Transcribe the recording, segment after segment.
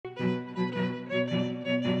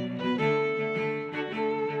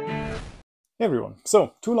Hey everyone,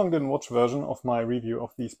 so too long didn't watch version of my review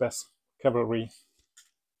of these SPES Cavalry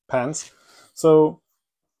pants. So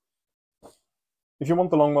if you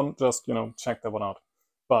want the long one, just, check that one out.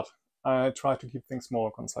 But I try to keep things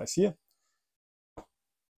more concise here.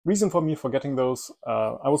 Reason for me for getting those,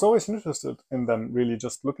 I was always interested in them, really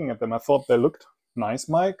just looking at them. I thought they looked nice.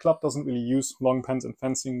 My club doesn't really use long pants in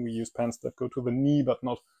fencing. We use pants that go to the knee, but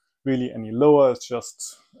not really any lower. It's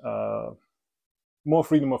just more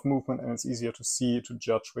freedom of movement, and it's easier to see, to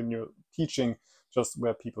judge when you're teaching just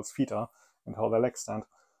where people's feet are and how their legs stand.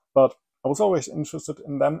 But I was always interested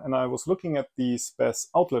in them, and I was looking at the SPES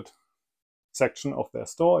outlet section of their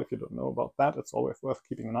store. If you don't know about that, it's always worth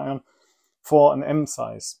keeping an eye on, for an M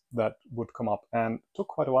size that would come up, and it took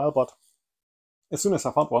quite a while, but as soon as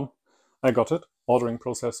I found one, I got it. Ordering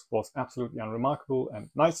process was absolutely unremarkable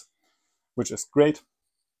and nice, which is great.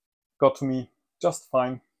 Got to me just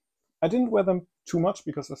fine. I didn't wear them too much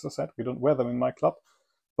because, as I said, we don't wear them in my club,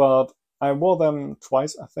 but I wore them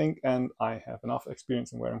twice, I think, and I have enough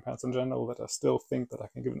experience in wearing pants in general that I still think that I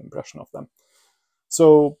can give an impression of them.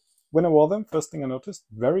 So when I wore them, first thing I noticed,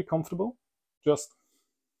 very comfortable, just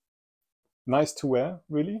nice to wear,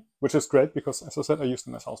 really, which is great because, as I said, I use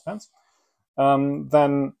them as house pants.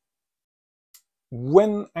 Then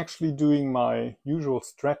when actually doing my usual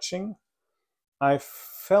stretching, I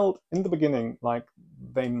felt in the beginning like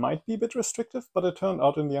they might be a bit restrictive, but it turned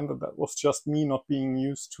out in the end that that was just me not being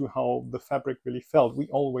used to how the fabric really felt. We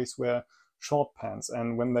always wear short pants,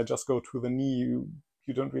 and when they just go to the knee,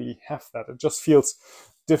 you don't really have that. It just feels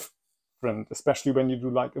different, especially when you do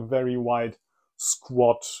like a very wide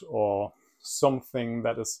squat or something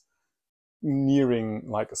that is nearing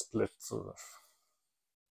like a split sort of.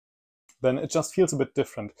 Then it just feels a bit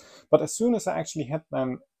different. But as soon as I actually had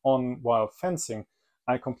them on while fencing,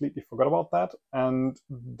 I completely forgot about that, and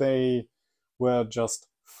they were just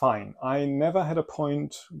fine. I never had a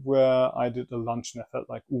point where I did a lunge and I felt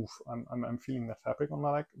like, oof, I'm feeling the fabric on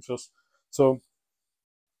my leg. Just so,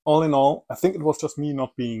 all in all, I think it was just me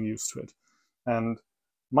not being used to it. And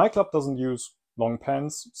my club doesn't use long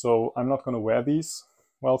pants, so I'm not going to wear these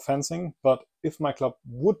while fencing. But if my club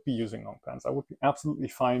would be using long pants, I would be absolutely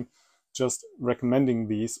fine just recommending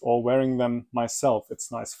these or wearing them myself.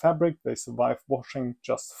 It's nice fabric, they survive washing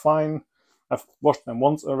just fine. I've washed them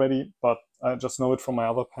once already, but I just know it from my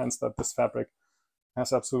other pants that this fabric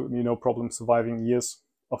has absolutely no problem surviving years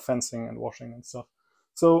of fencing and washing and stuff.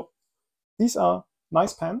 So these are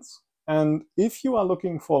nice pants, and if you are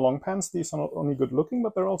looking for long pants, these are not only good looking,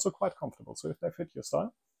 but they're also quite comfortable. So if they fit your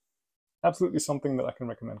style, absolutely something that I can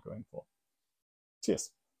recommend going for.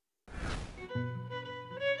 Cheers.